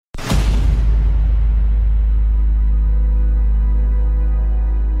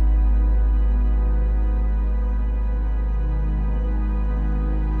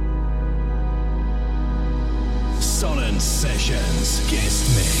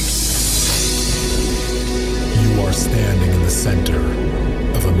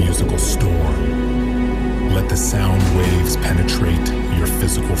a musical storm. Let the sound waves penetrate your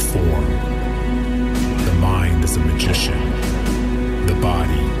physical form. The mind is a magician, the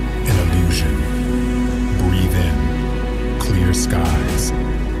body an illusion. Breathe in, clear skies,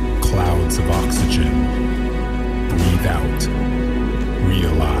 clouds of oxygen. Breathe out,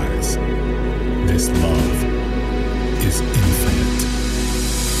 realize this love is infinite.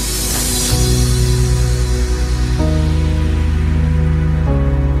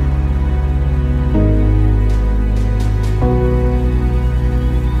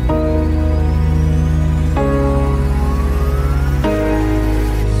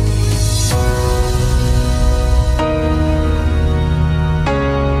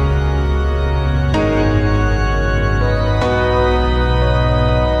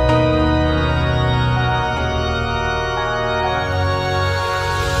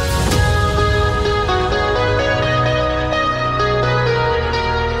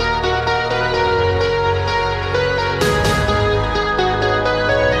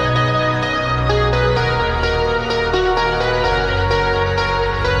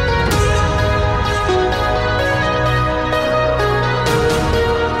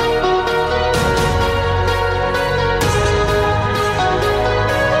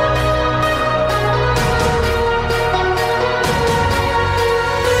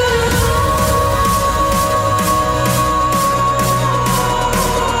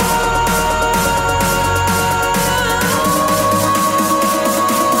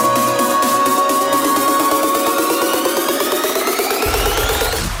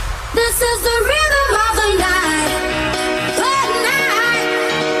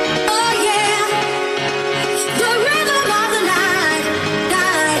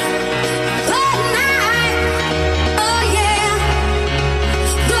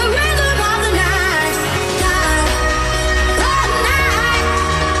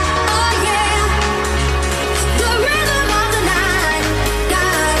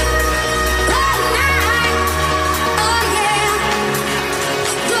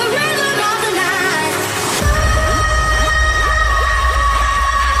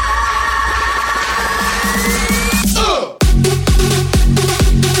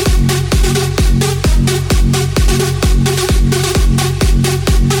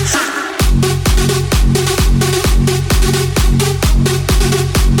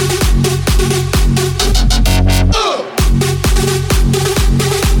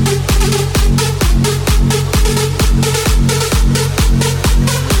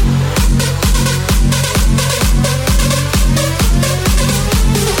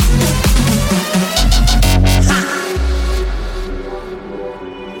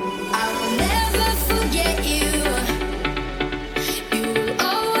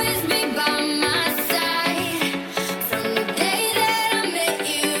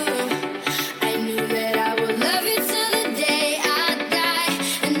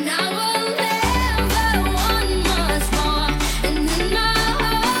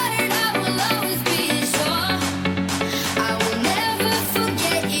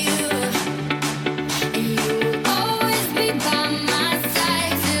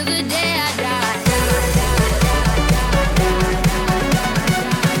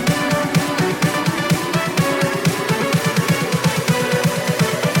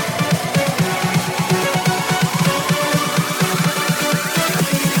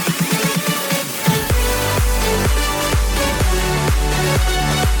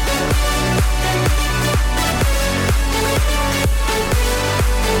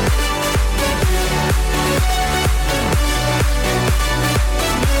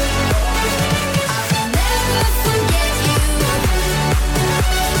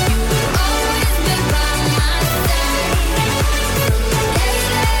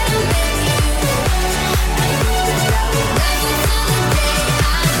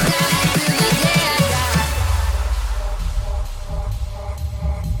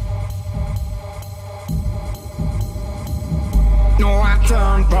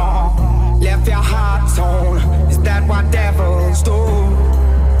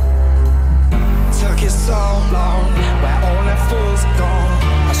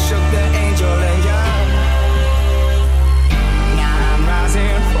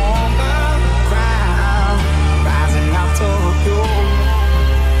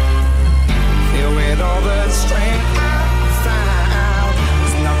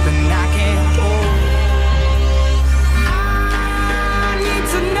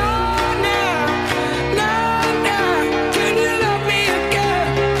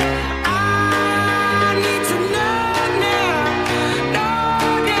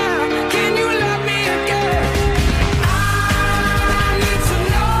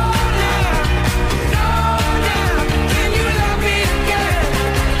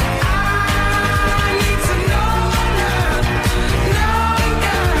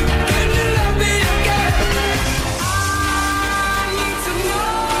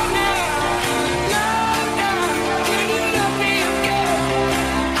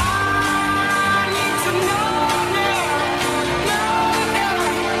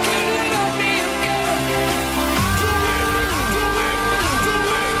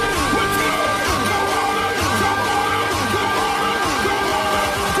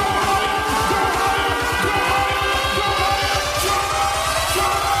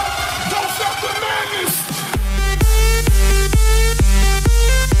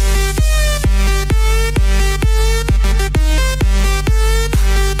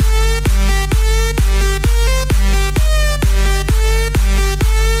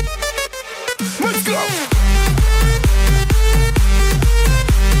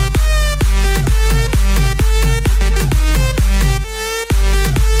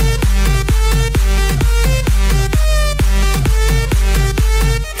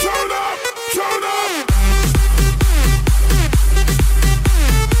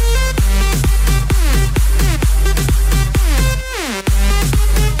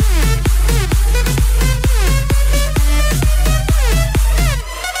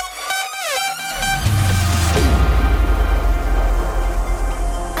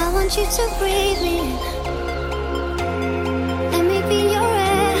 to breathe me in. Let me be your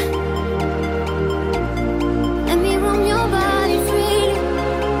air. Let me roam your body freely.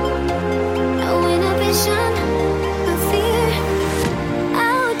 No inhibition, no fear.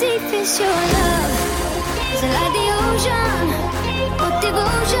 How deep is your love? Is it like the ocean? What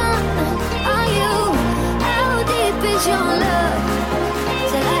devotion are you? How deep is your love?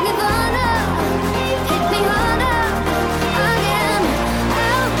 Is it like Nirvana? Hit me harder again.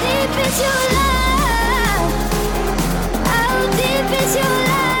 How deep is your love?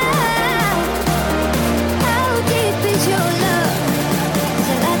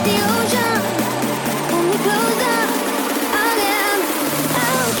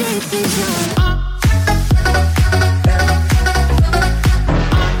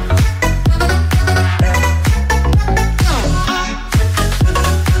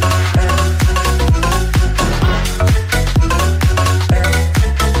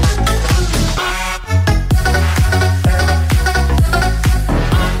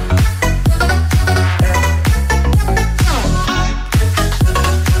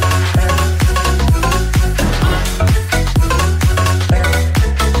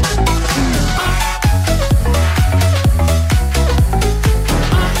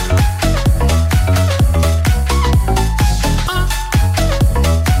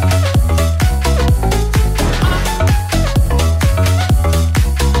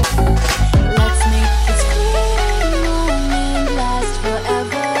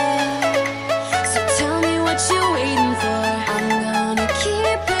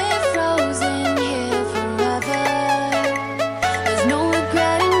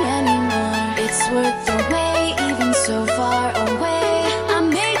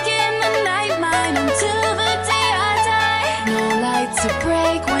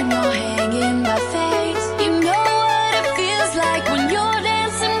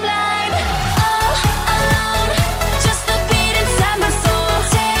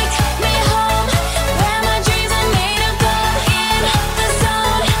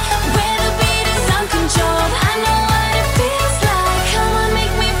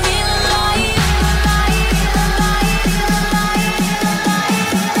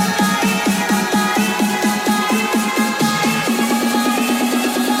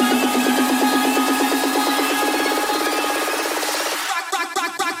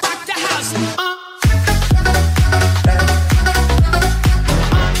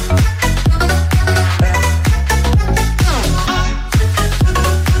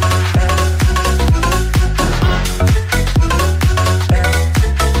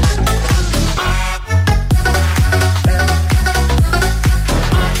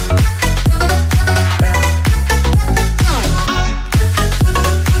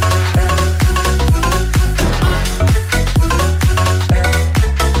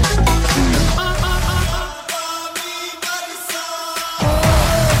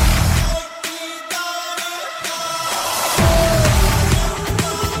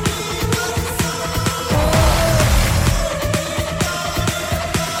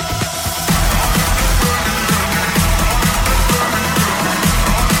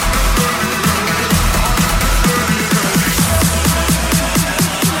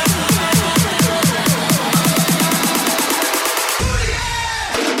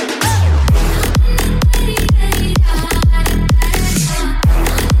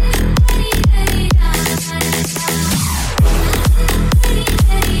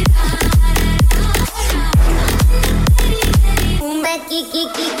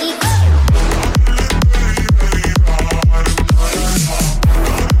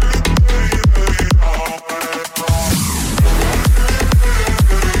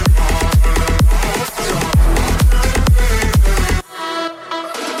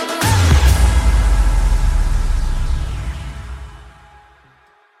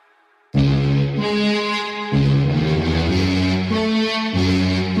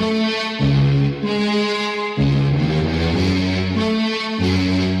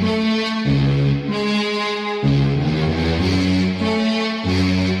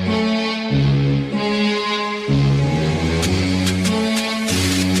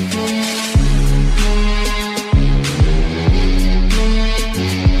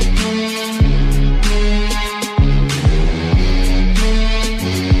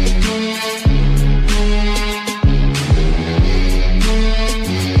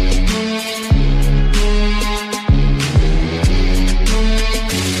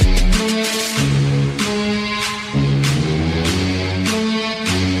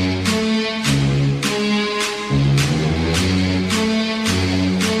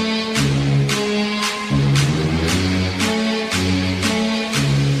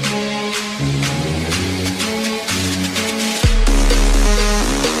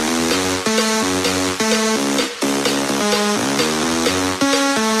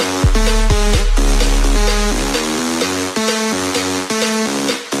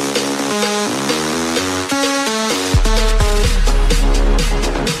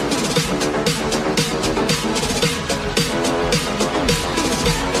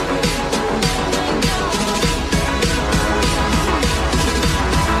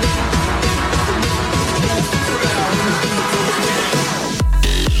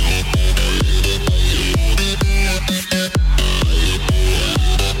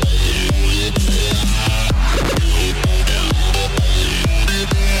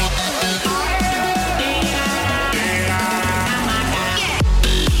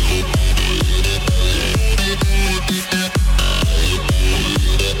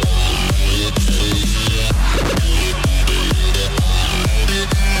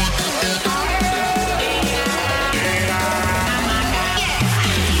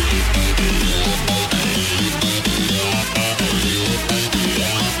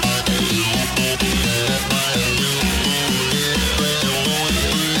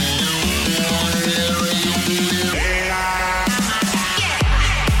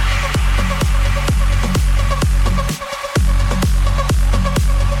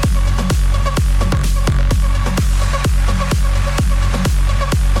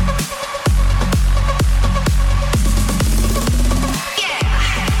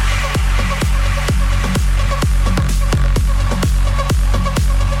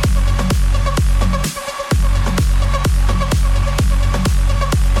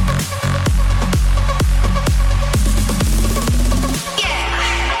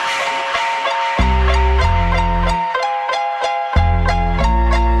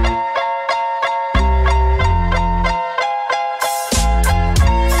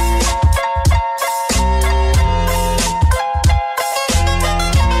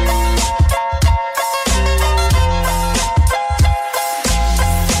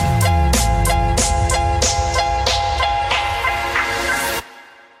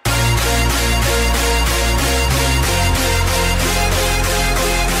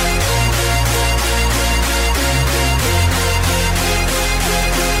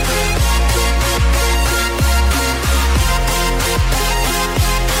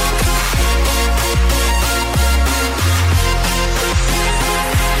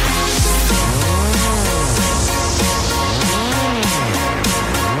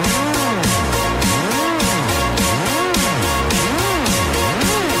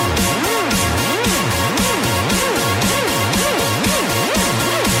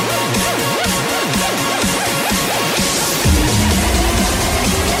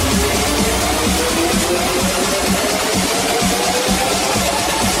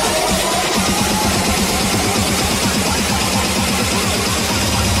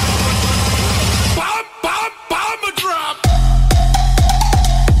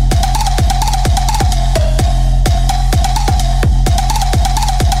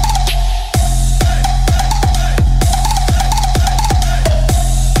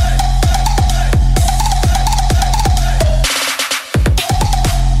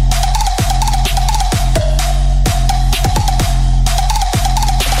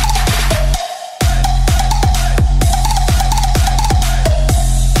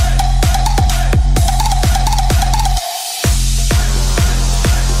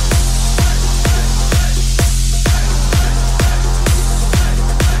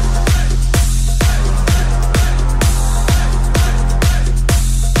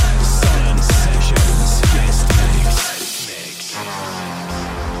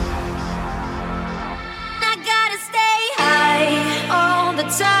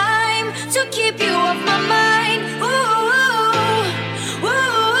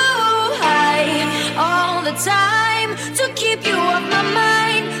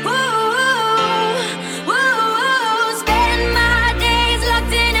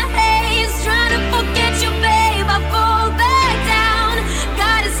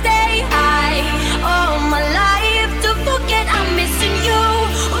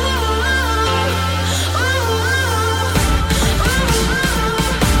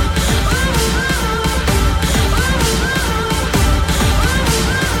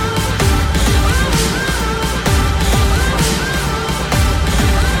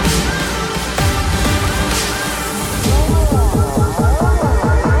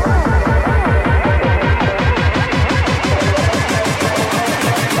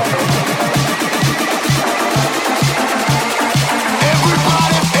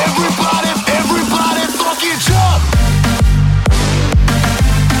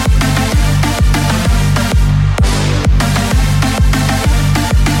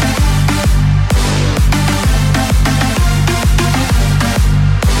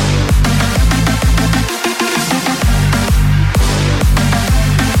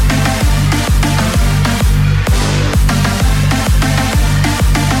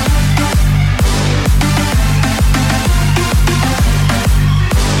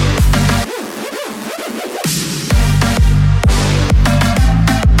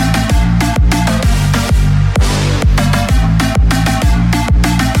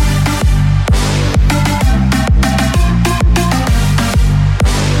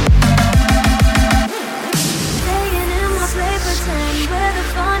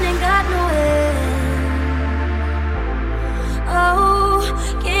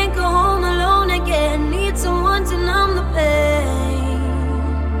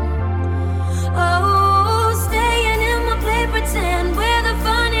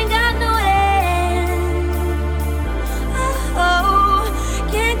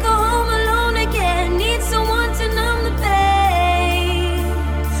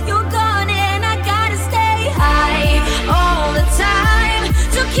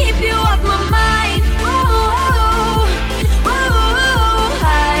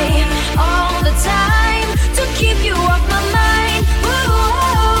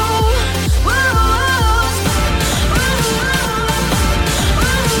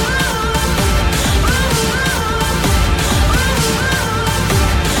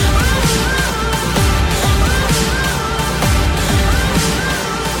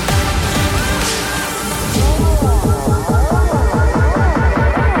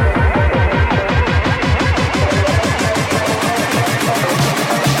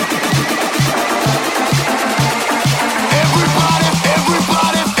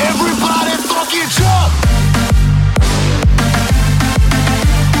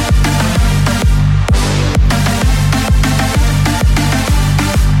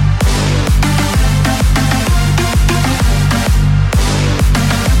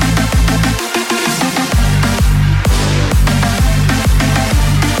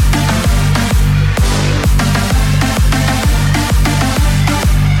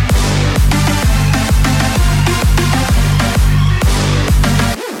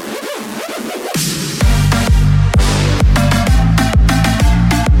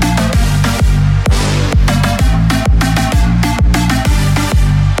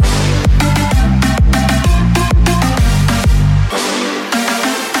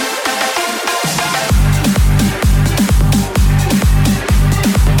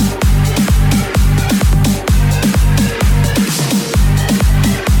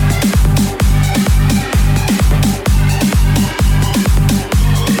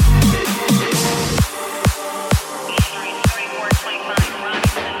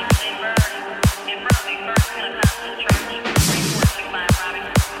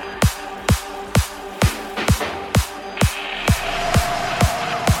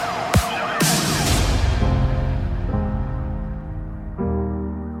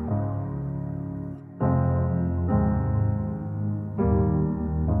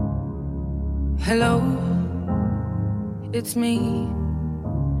 it's me.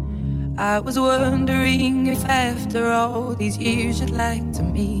 I was wondering if after all these years you'd like to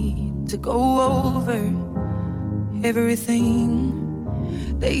meet, to go over everything.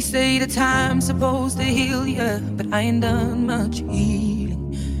 They say the time's supposed to heal ya, but I ain't done much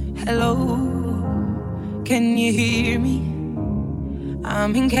healing. Hello, can you hear me?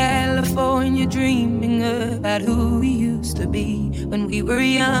 I'm in California dreaming about who we used to be when we were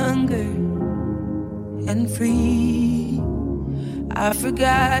younger and free. I've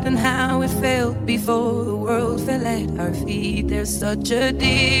forgotten how it felt before the world fell at our feet. There's such a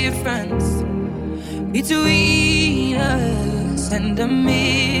difference between us and a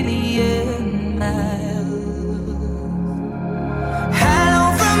million miles.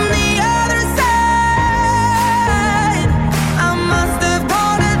 Hello from the other side. I must have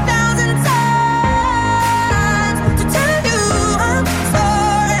called 1,000 times to tell you I'm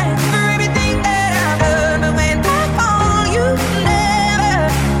sorry for everything that I've done, but when I call you never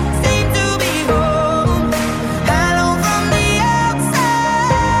seem to be home. Hello from the outside.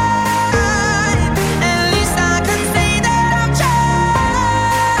 At least I can say that I've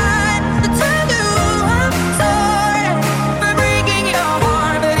tried to tell you I'm sorry for breaking your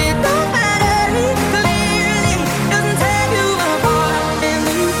heart, but it don't matter. It clearly doesn't tear you apart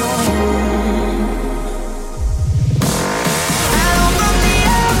anymore. Hello from the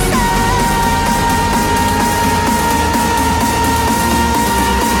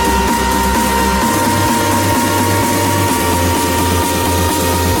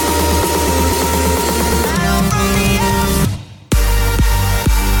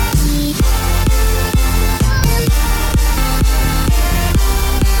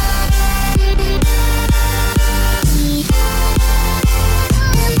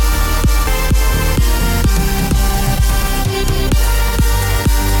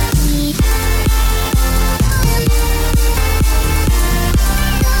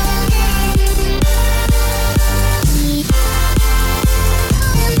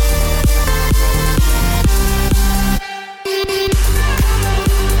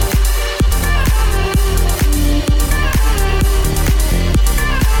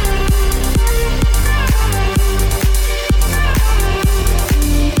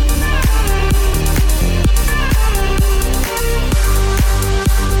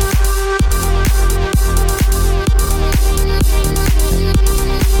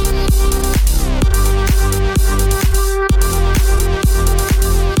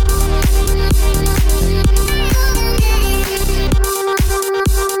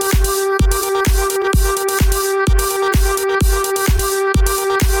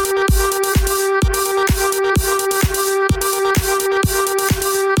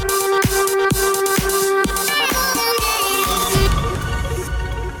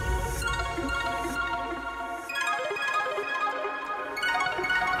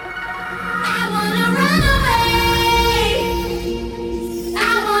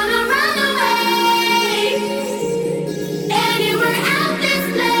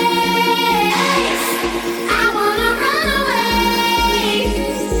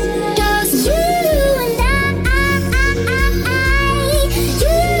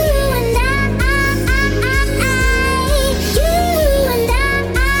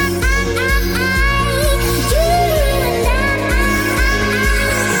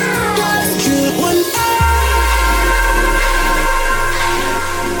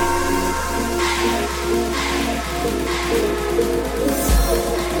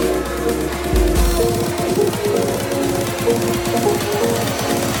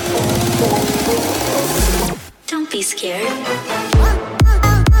Don't be scared.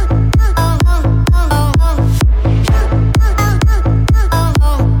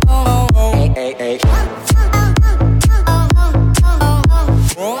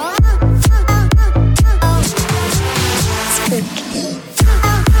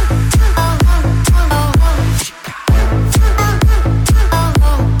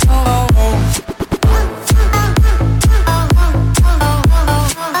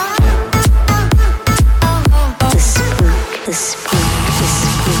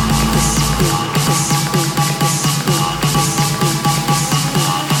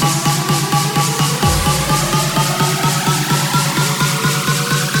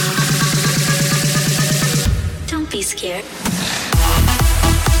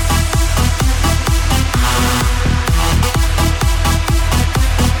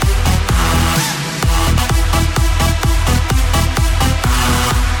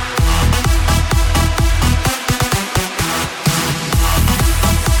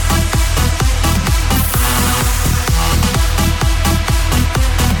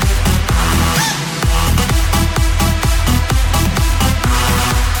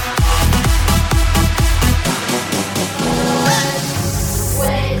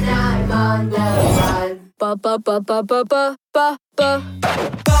 ba ba ba ba ba ba ba.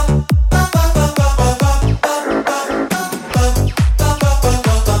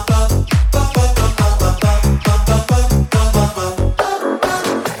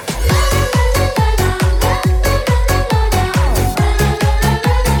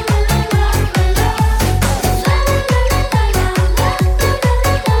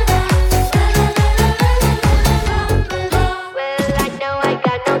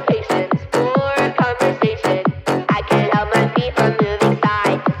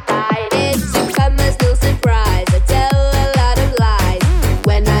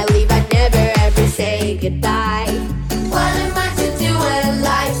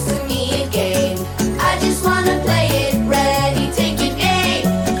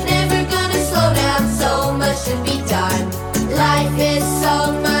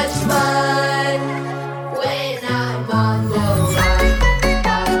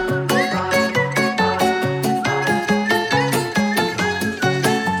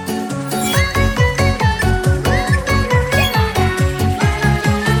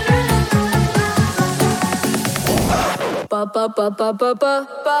 Ba ba ba ba ba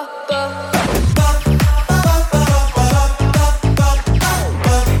ba ba.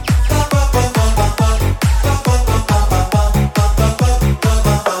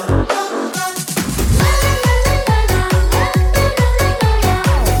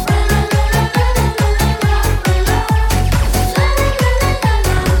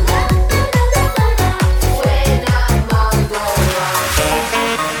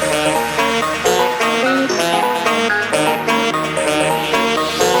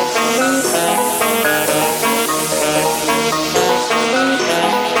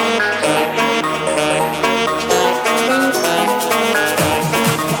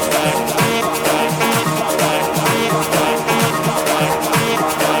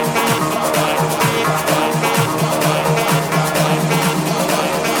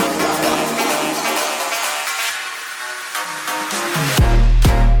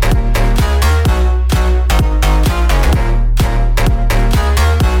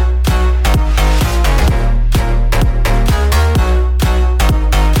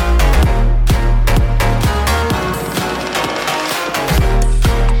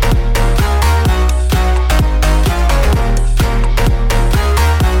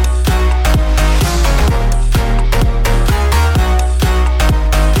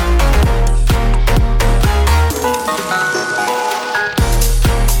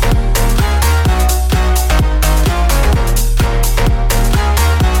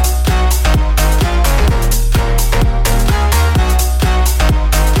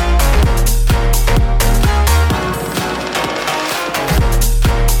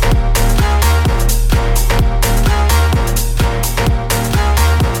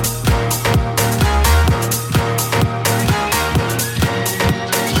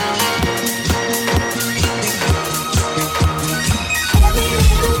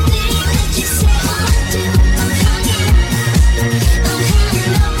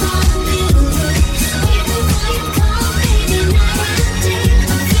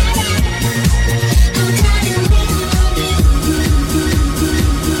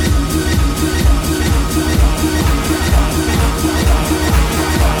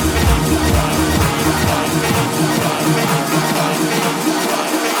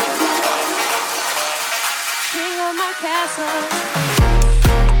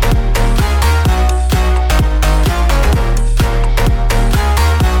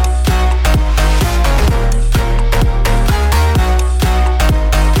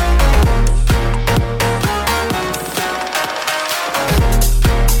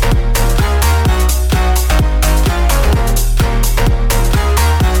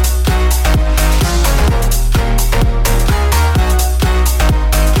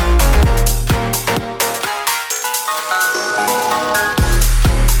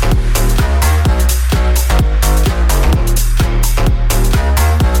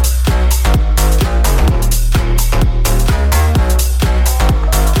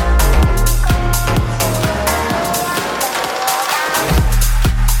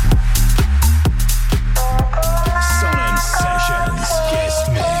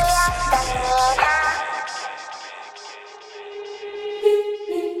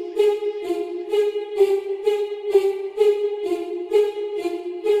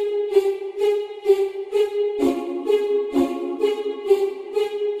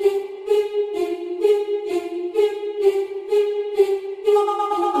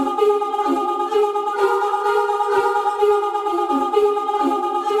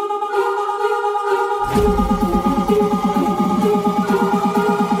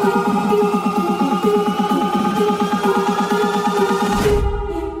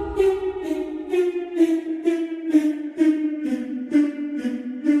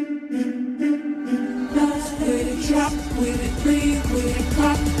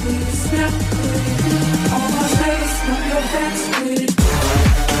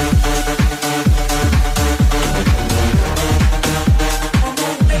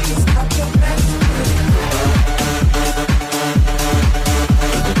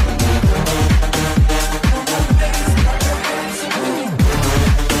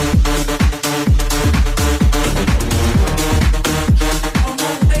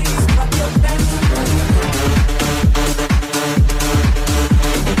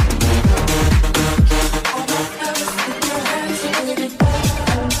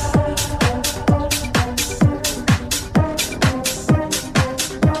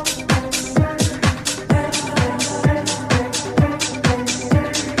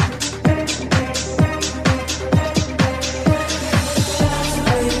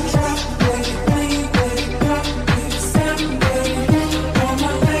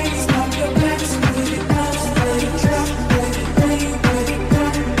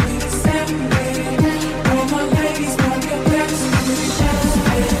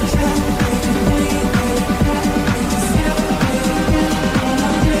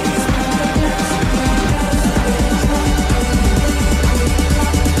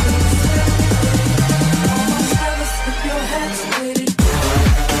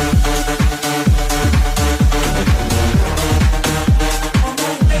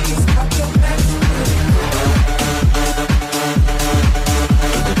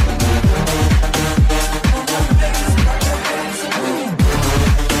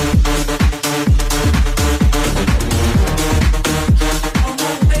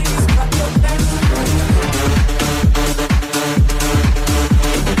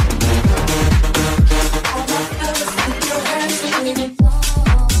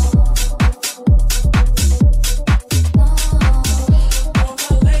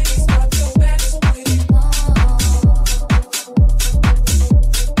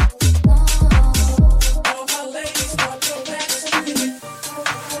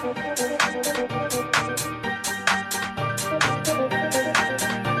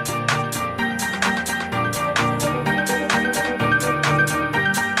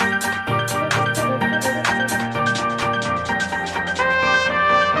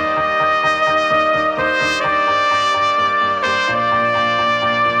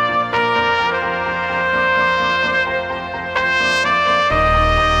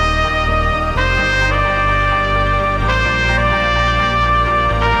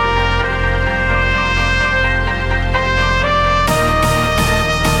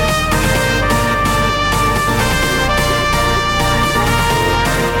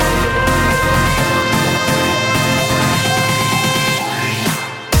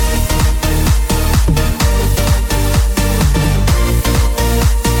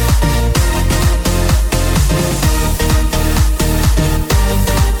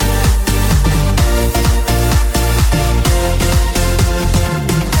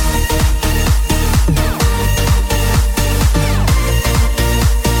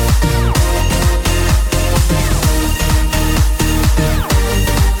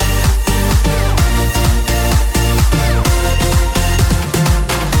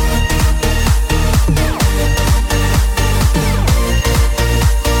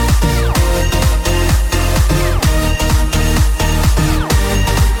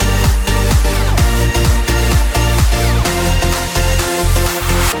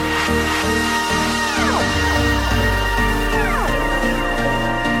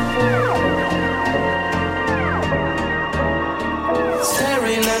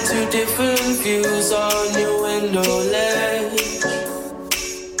 different views on your window ledge.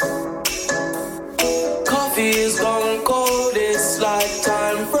 Coffee is gone cold, it's like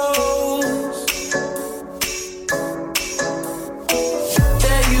time froze.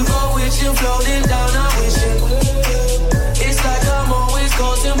 There you go, wishing, floating down, I'm wishing. It's like I'm always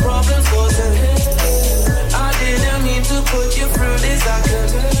causing problems, causing. I didn't mean to put you through this, I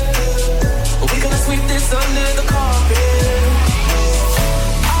could. We gonna sweep this under the carpet.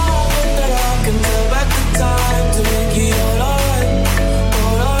 I hope that I can turn back the time to make it all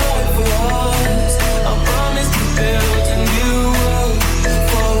alright for us. I promise to build a new world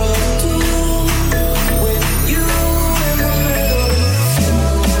for us two, with you in the middle.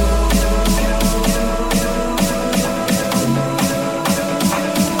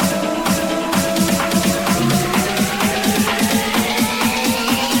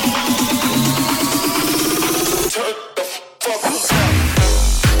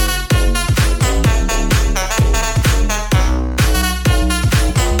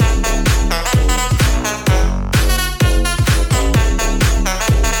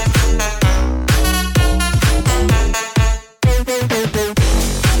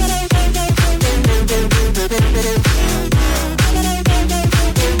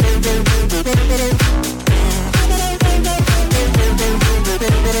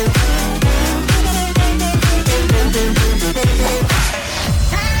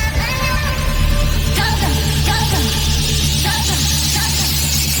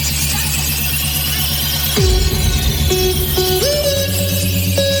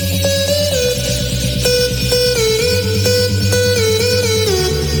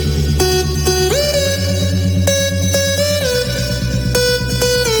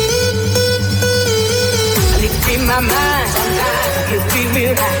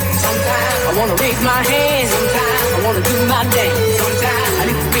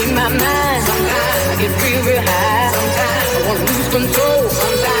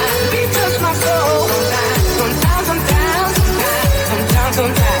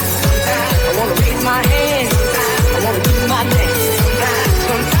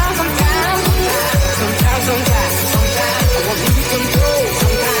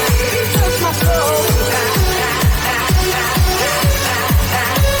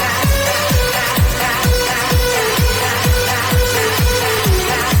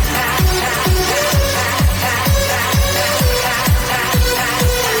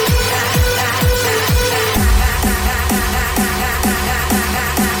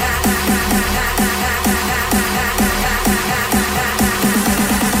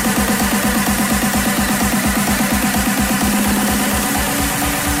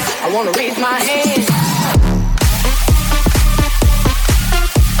 I wanna raise my hand.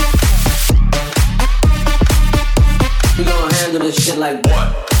 We gonna handle this shit like what?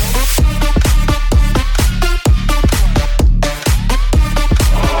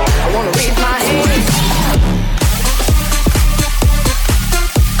 I wanna raise my hand.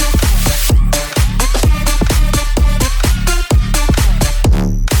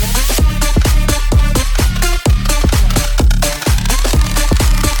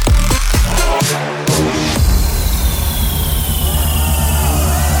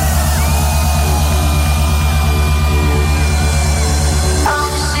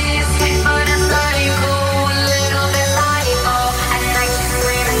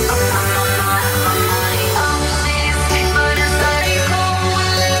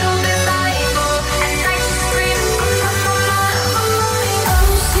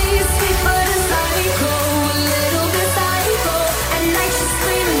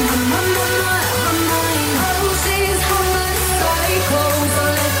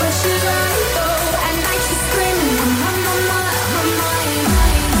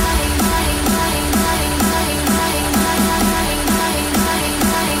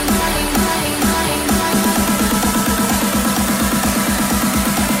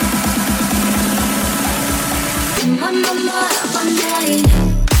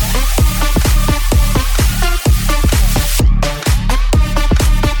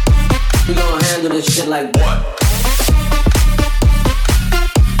 We gonna handle this shit like what?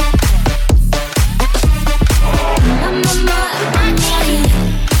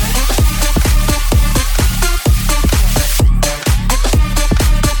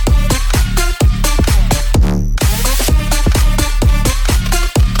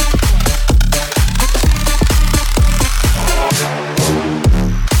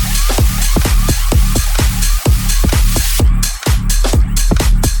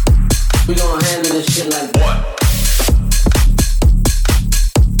 We gonna handle this shit like what?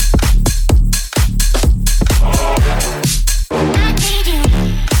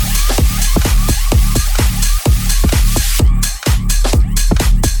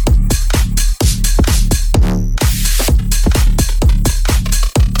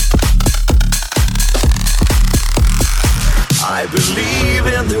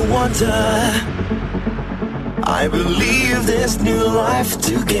 wonder. I believe there's new life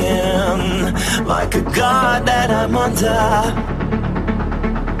to gain, like a god that I'm under.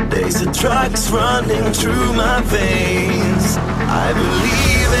 There's a drugs running through my veins. I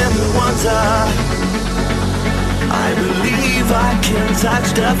believe in the wonder. I believe I can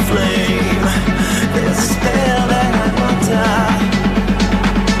touch the flame. There's a spell that I'm under.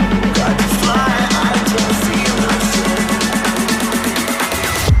 Got to fly, I don't feel nothing.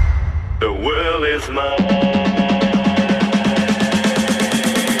 The world is mine.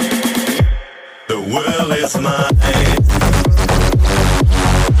 The world is mine.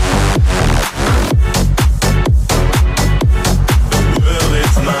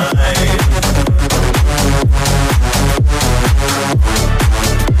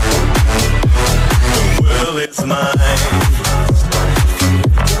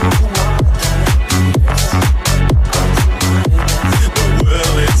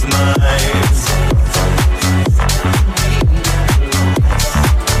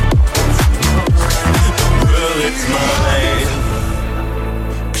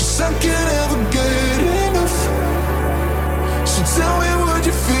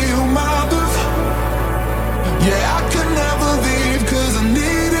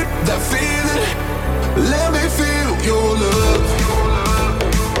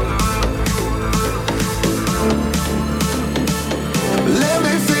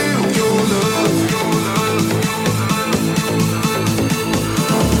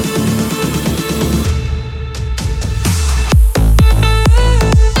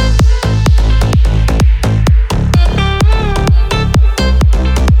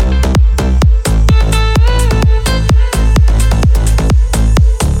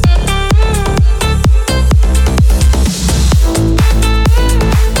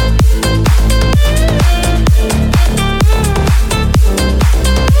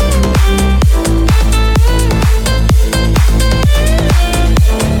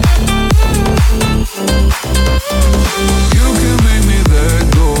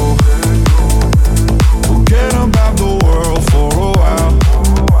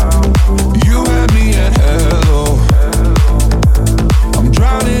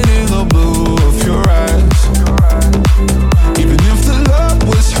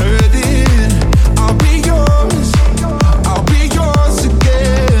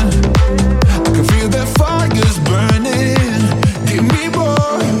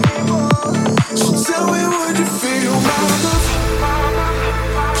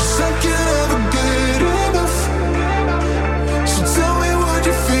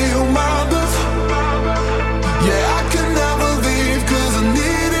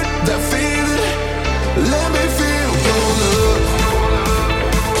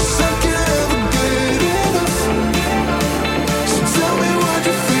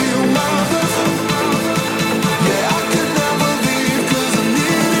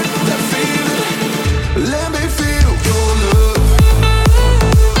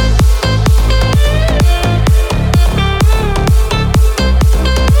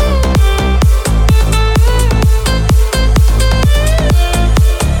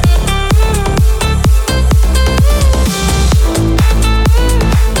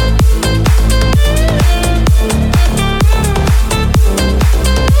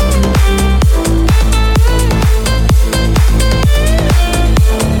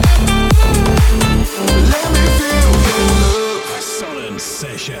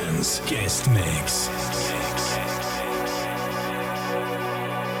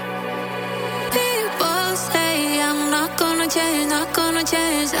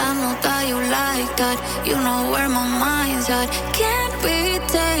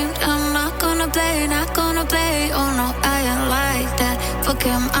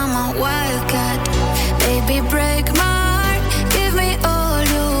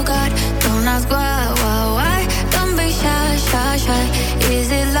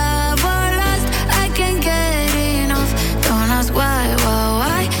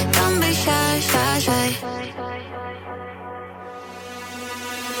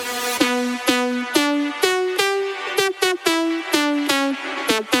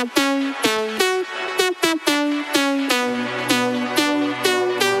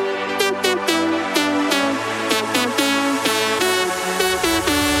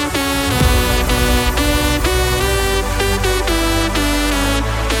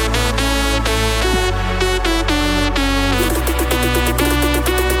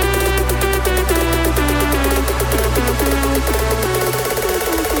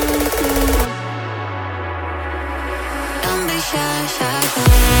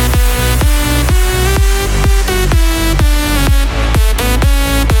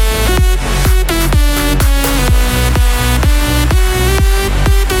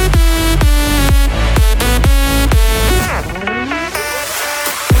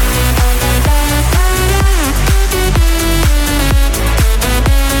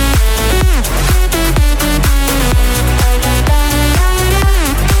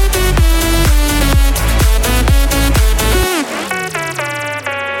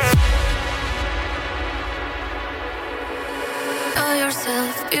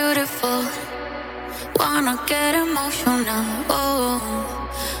 beautiful. Wanna get emotional. Oh,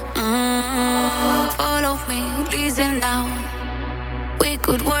 follow me, listen now. We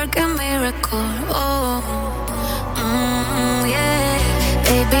could work a miracle. Oh, yeah.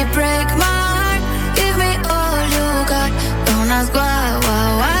 Baby, break my heart. Give me all you got. Don't ask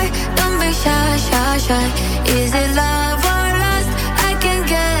why. Don't be shy, shy, shy. Is it love or lust? I can't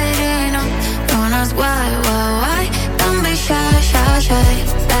get enough. Don't ask why. Don't be shy, shy, shy.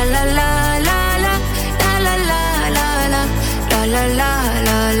 La la la la la, la la la la la, la la la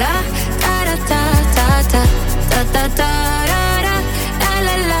la la, da da da da da, da da da da, la la la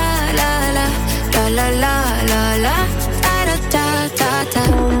la la, la la la la la, da da da da da.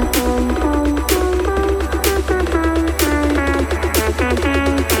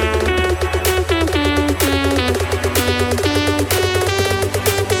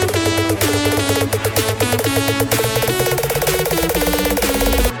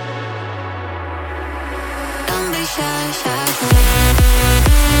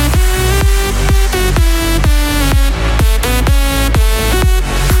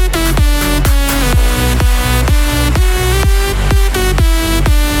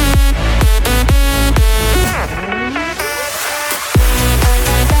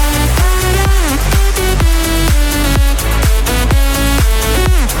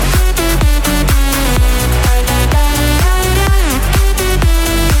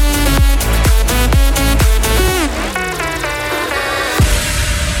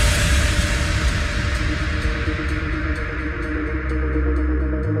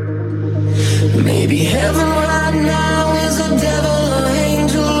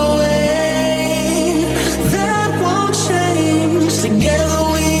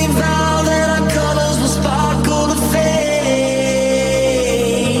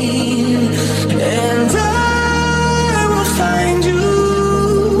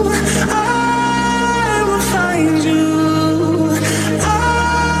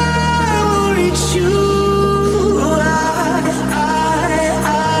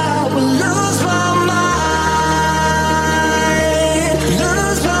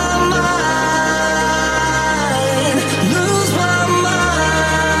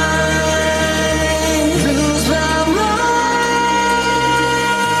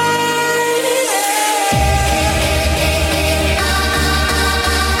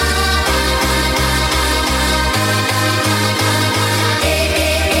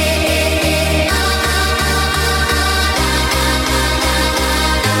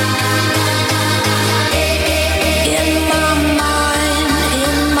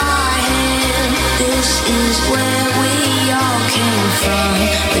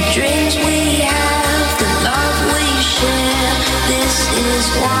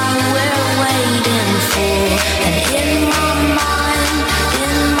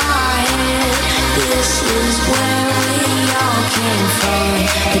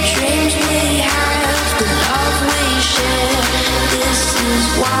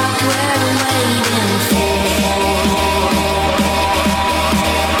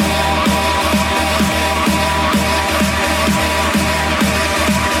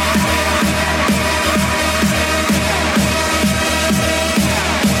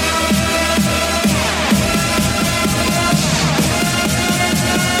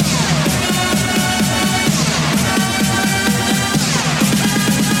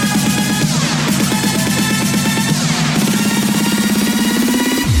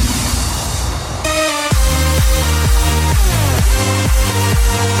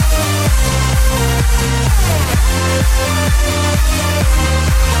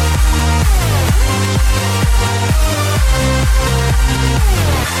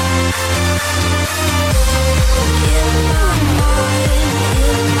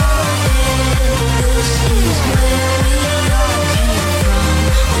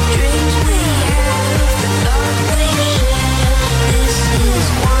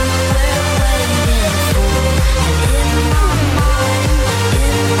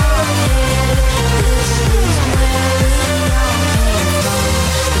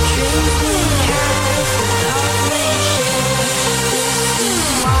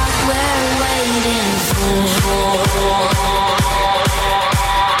 Waiting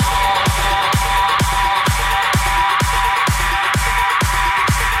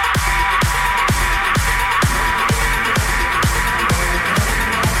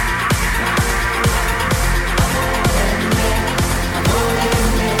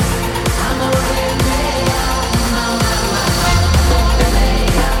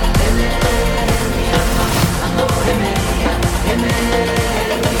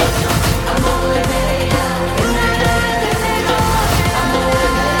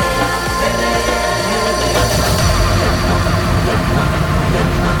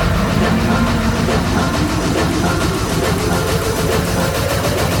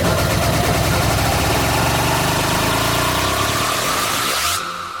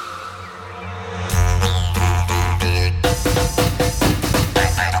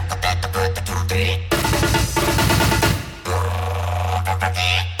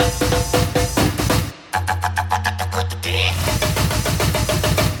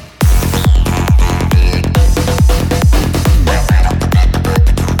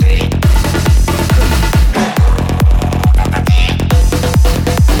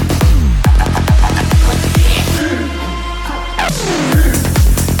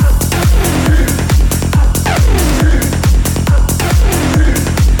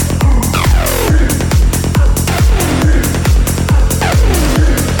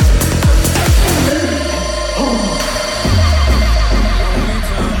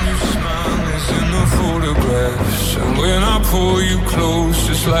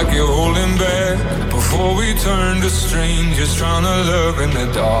like you're holding back. Before we turn to strangers, trying to love in the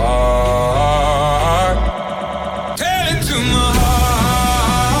dark. Tell it to my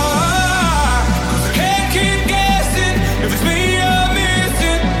heart, 'cause I can't keep guessing if it's me you're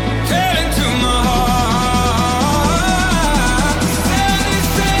missing. Tell it to my heart.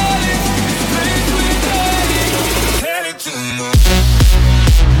 Tell it, place with it. Tell it to my heart.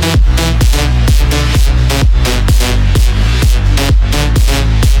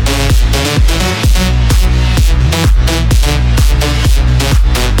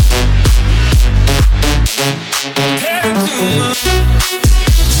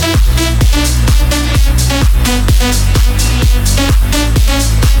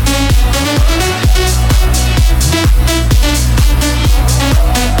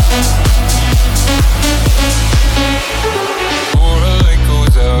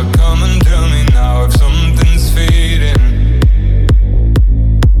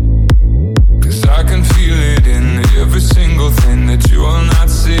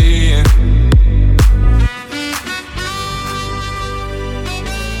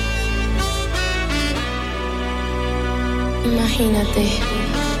 Imagínate,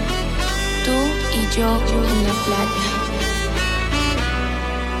 tú y yo en la playa,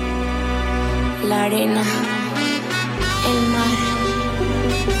 la arena, el mar,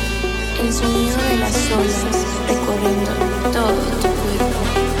 el sonido de las olas recorriendo todo tu cuerpo.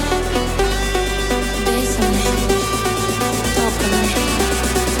 Bésame, tócame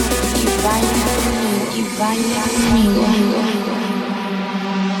y baila conmigo.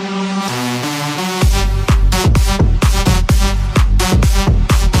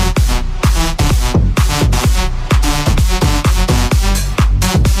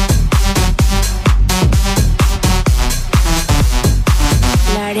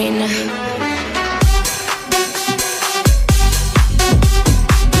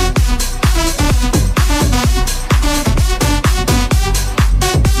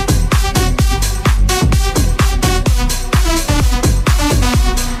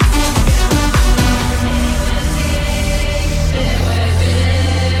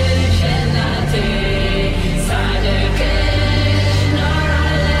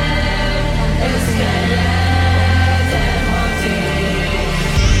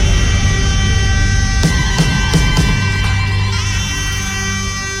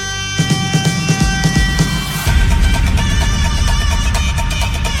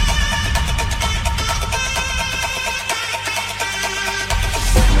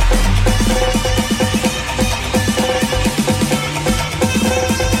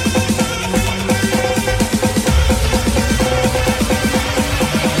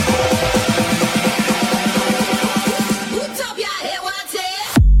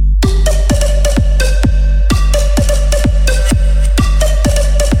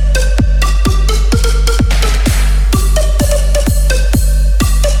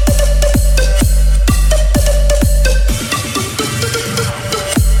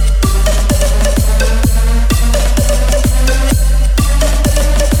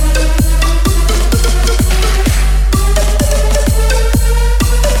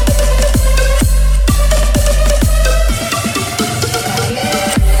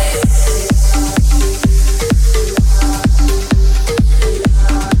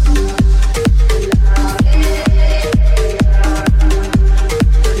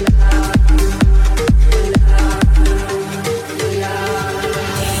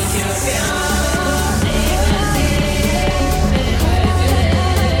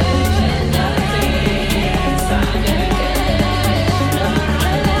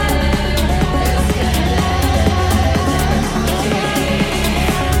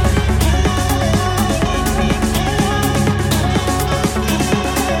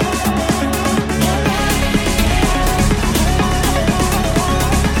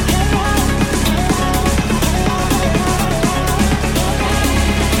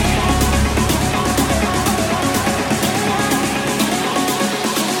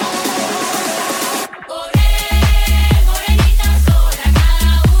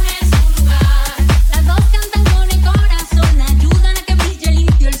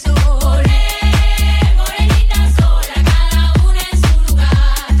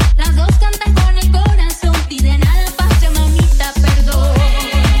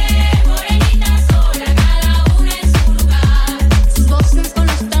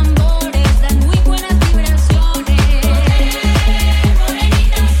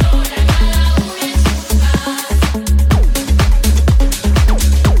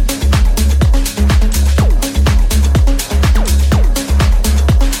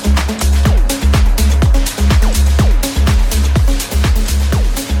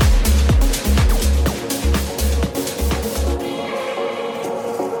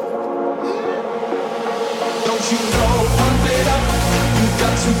 you know, pump it up. You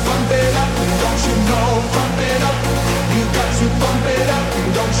got to pump it up, don't you know, pump it up. You got to pump it up,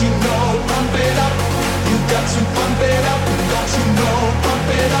 don't you know, pump it up. You got to pump it up, don't you know, pump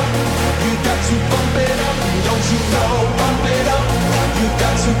it up. You got to pump it up, don't you know, pump it up. You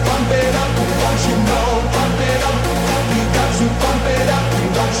got to pump it up, don't you know, pump it up. You got to pump it up,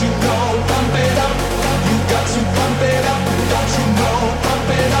 don't you know, pump it up. You got to pump it up, don't you know,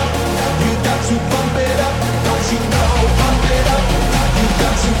 pump it up. You got to pump it up, don't you know, pump it up. You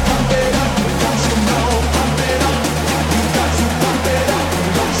got to pump it up, don't you know, pump it up. You got to pump it up,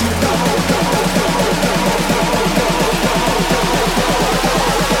 don't you know,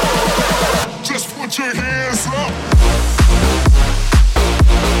 just put your hands up.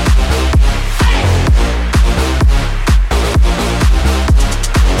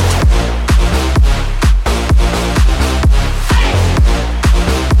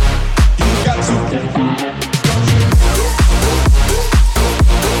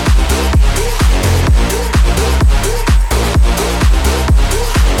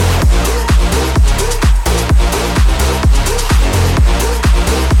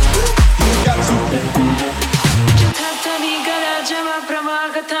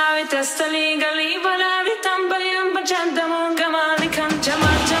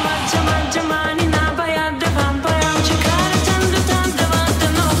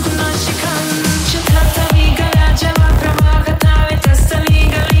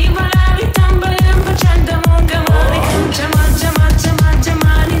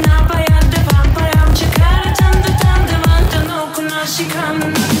 She come,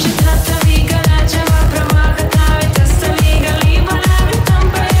 she